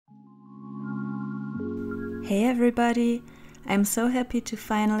Hey everybody! I'm so happy to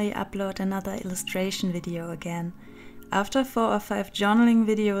finally upload another illustration video again. After 4 or 5 journaling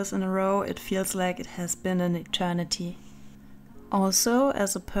videos in a row, it feels like it has been an eternity. Also,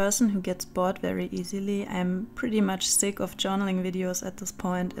 as a person who gets bored very easily, I'm pretty much sick of journaling videos at this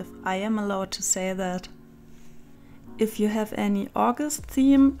point, if I am allowed to say that. If you have any August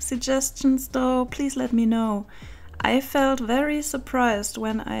theme suggestions though, please let me know. I felt very surprised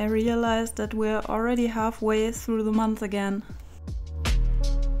when I realized that we're already halfway through the month again.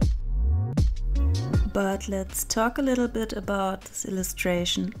 But let's talk a little bit about this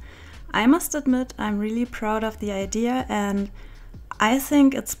illustration. I must admit I'm really proud of the idea and I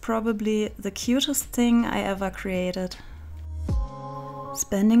think it's probably the cutest thing I ever created.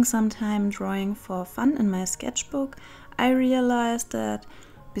 Spending some time drawing for fun in my sketchbook, I realized that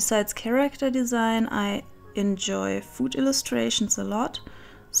besides character design, I enjoy food illustrations a lot,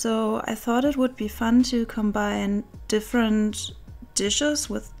 so I thought it would be fun to combine different dishes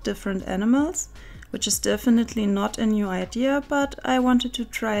with different animals, which is definitely not a new idea, but I wanted to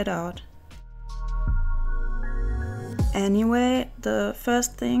try it out. Anyway, the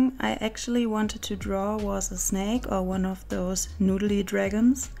first thing I actually wanted to draw was a snake or one of those noodly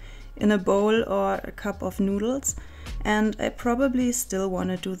dragons in a bowl or a cup of noodles, and I probably still want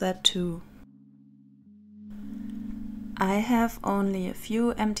to do that too. I have only a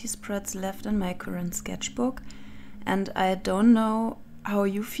few empty spreads left in my current sketchbook, and I don't know how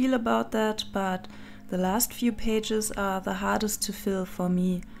you feel about that, but the last few pages are the hardest to fill for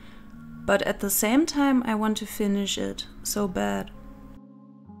me. But at the same time I want to finish it so bad.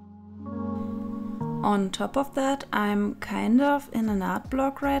 On top of that, I'm kind of in an art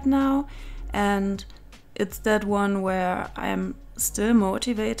block right now, and it's that one where I'm still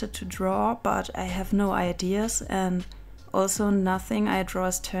motivated to draw, but I have no ideas and also nothing I draw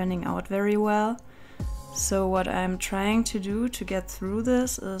is turning out very well. So what I'm trying to do to get through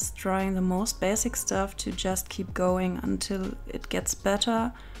this is drawing the most basic stuff to just keep going until it gets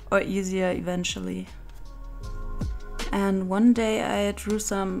better or easier eventually. And one day I drew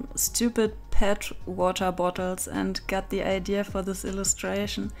some stupid pet water bottles and got the idea for this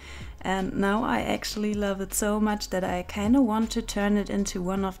illustration, and now I actually love it so much that I kinda want to turn it into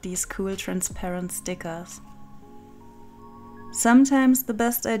one of these cool transparent stickers. Sometimes the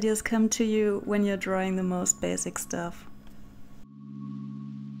best ideas come to you when you're drawing the most basic stuff.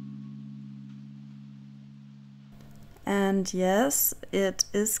 And yes, it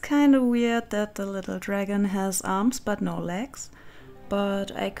is kind of weird that the little dragon has arms but no legs,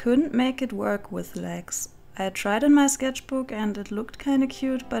 but I couldn't make it work with legs. I tried in my sketchbook and it looked kind of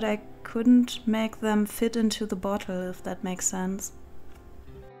cute, but I couldn't make them fit into the bottle, if that makes sense.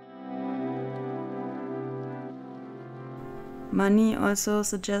 Money also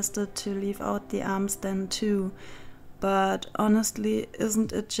suggested to leave out the arms then too, but honestly,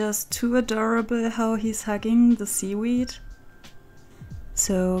 isn't it just too adorable how he's hugging the seaweed?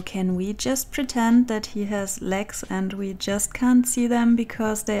 So can we just pretend that he has legs and we just can't see them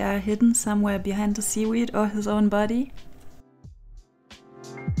because they are hidden somewhere behind the seaweed or his own body?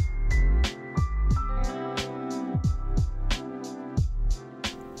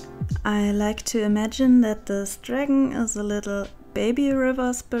 I like to imagine that this dragon is a little baby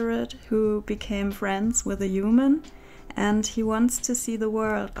river spirit who became friends with a human, and he wants to see the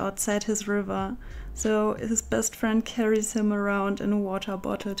world outside his river, so his best friend carries him around in a water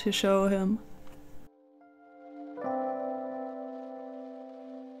bottle to show him.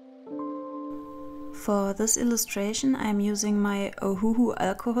 For this illustration I'm using my Ohuhu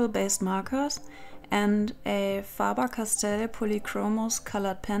alcohol-based markers and a Faber-Castell Polychromos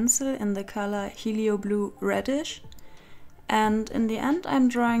colored pencil in the color Helio Blue Reddish. And in the end I'm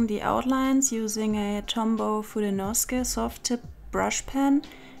drawing the outlines using a Tombow Fudenosuke soft tip brush pen,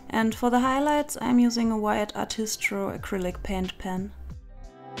 and for the highlights I'm using a white Artistro acrylic paint pen.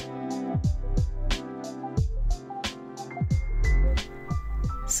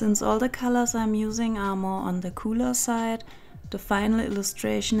 Since all the colors I'm using are more on the cooler side, the final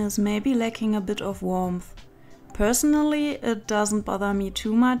illustration is maybe lacking a bit of warmth. Personally, it doesn't bother me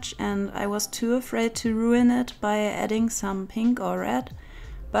too much and I was too afraid to ruin it by adding some pink or red,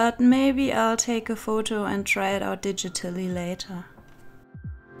 but maybe I'll take a photo and try it out digitally later.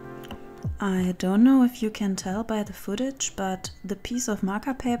 I don't know if you can tell by the footage, but the piece of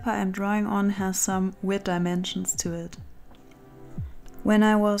marker paper I'm drawing on has some weird dimensions to it. When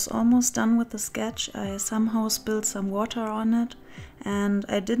I was almost done with the sketch, I somehow spilled some water on it, and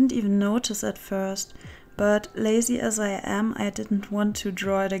I didn't even notice at first, but lazy as I am, I didn't want to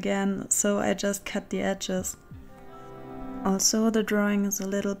draw it again, so I just cut the edges. Also, the drawing is a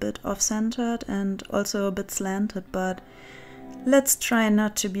little bit off-centered and also a bit slanted, but let's try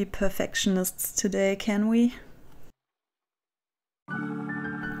not to be perfectionists today, can we?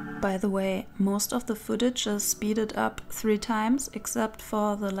 By the way, most of the footage is speeded up 3 times, except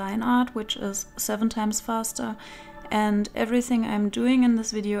for the line art, which is 7 times faster, and everything I'm doing in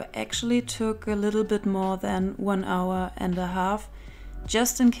this video actually took a little bit more than 1 hour and a half,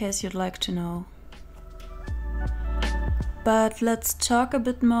 just in case you'd like to know. But let's talk a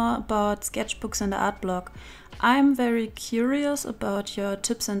bit more about sketchbooks and art block. I'm very curious about your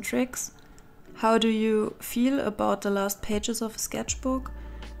tips and tricks. How do you feel about the last pages of a sketchbook?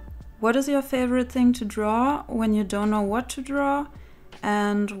 What is your favorite thing to draw when you don't know what to draw?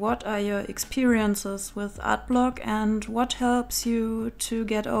 And what are your experiences with art block and what helps you to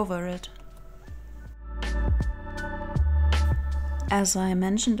get over it? As I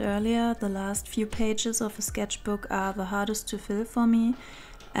mentioned earlier, the last few pages of a sketchbook are the hardest to fill for me,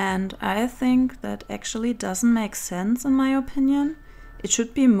 and I think that actually doesn't make sense in my opinion. It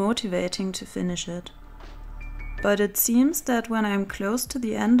should be motivating to finish it. But it seems that when I'm close to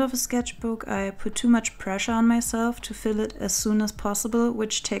the end of a sketchbook, I put too much pressure on myself to fill it as soon as possible,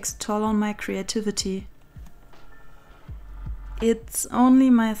 which takes a toll on my creativity. It's only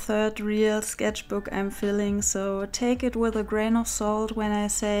my 3rd real sketchbook I'm filling, so take it with a grain of salt when I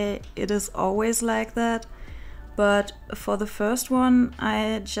say it is always like that. But for the first one,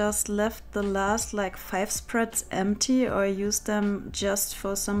 I just left the last 5 spreads empty or used them just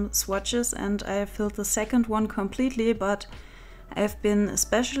for some swatches, and I filled the second one completely, but I've been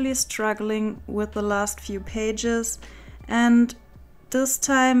especially struggling with the last few pages, and this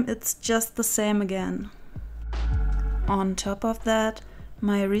time it's just the same again. On top of that,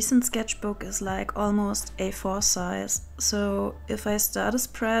 my recent sketchbook is almost A4 size, so if I start a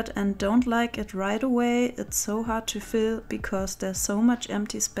spread and don't like it right away, it's so hard to fill because there's so much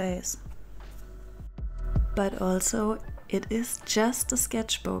empty space. But also, it is just a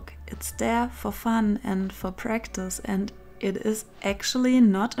sketchbook. It's there for fun and for practice, and it is actually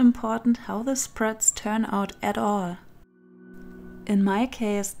not important how the spreads turn out at all. In my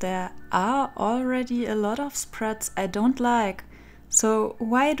case, there are already a lot of spreads I don't like, so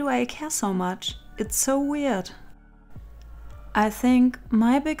why do I care so much? It's so weird. I think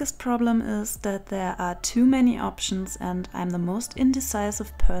my biggest problem is that there are too many options and I'm the most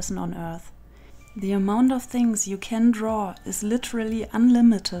indecisive person on earth. The amount of things you can draw is literally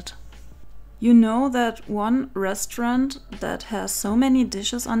unlimited. You know that one restaurant that has so many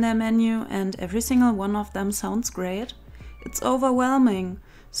dishes on their menu and every single one of them sounds great? It's overwhelming.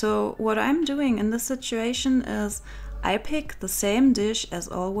 So what I'm doing in this situation is I pick the same dish as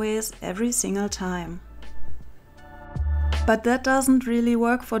always every single time. But that doesn't really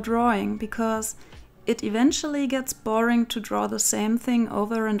work for drawing because it eventually gets boring to draw the same thing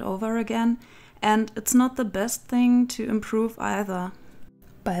over and over again, and it's not the best thing to improve either.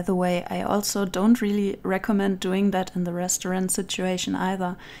 By the way, I also don't really recommend doing that in the restaurant situation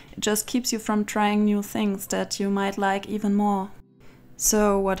either. It just keeps you from trying new things that you might like even more.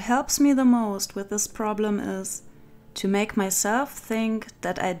 So what helps me the most with this problem is to make myself think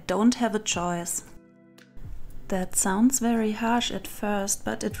that I don't have a choice. That sounds very harsh at first,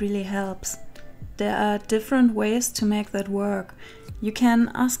 but it really helps. There are different ways to make that work. You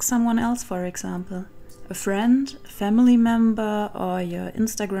can ask someone else, for example. A friend, a family member, or your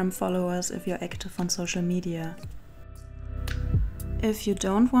Instagram followers if you're active on social media. If you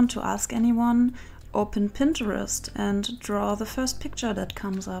don't want to ask anyone, open Pinterest and draw the first picture that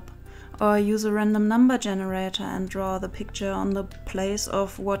comes up. Or use a random number generator and draw the picture on the place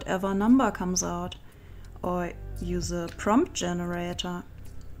of whatever number comes out. Or use a prompt generator.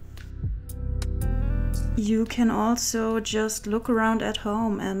 You can also just look around at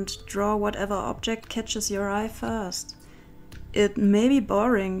home and draw whatever object catches your eye first. It may be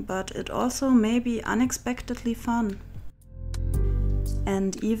boring, but it also may be unexpectedly fun.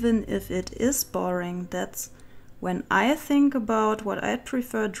 And even if it is boring, that's when I think about what I'd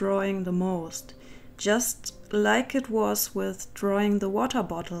prefer drawing the most. Just like it was with drawing the water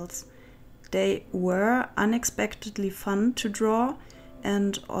bottles. They were unexpectedly fun to draw,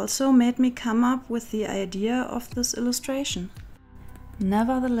 and also made me come up with the idea of this illustration.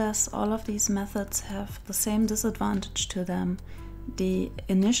 Nevertheless, all of these methods have the same disadvantage to them. The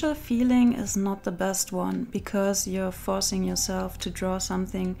initial feeling is not the best one, because you're forcing yourself to draw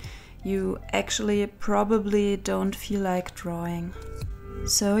something you actually probably don't feel like drawing.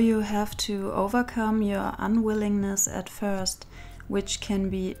 So you have to overcome your unwillingness at first, which can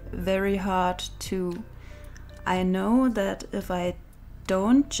be very hard too. I know that if I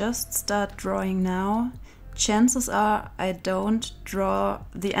don't just start drawing now, chances are I don't draw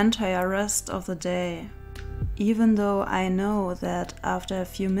the entire rest of the day, even though I know that after a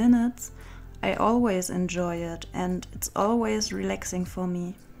few minutes I always enjoy it and it's always relaxing for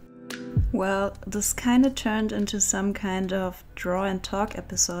me. Well, this kind of turned into some kind of draw and talk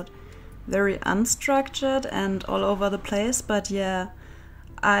episode. Very unstructured and all over the place, but yeah,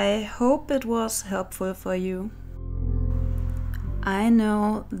 I hope it was helpful for you. I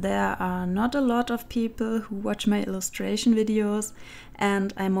know there are not a lot of people who watch my illustration videos,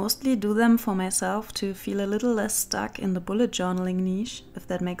 and I mostly do them for myself to feel a little less stuck in the bullet journaling niche, if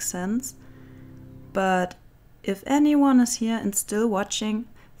that makes sense. But if anyone is here and still watching,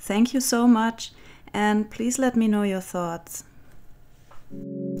 thank you so much, and please let me know your thoughts.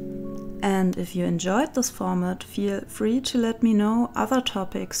 And if you enjoyed this format, feel free to let me know other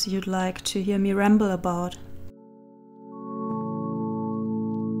topics you'd like to hear me ramble about.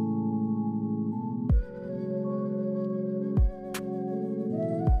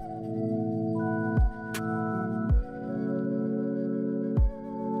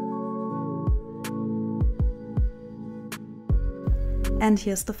 And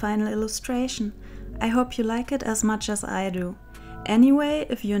here's the final illustration. I hope you like it as much as I do. Anyway,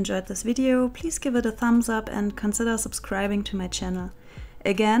 if you enjoyed this video, please give it a thumbs up and consider subscribing to my channel.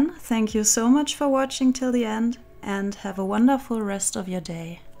 Again, thank you so much for watching till the end, and have a wonderful rest of your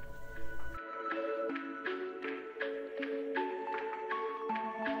day.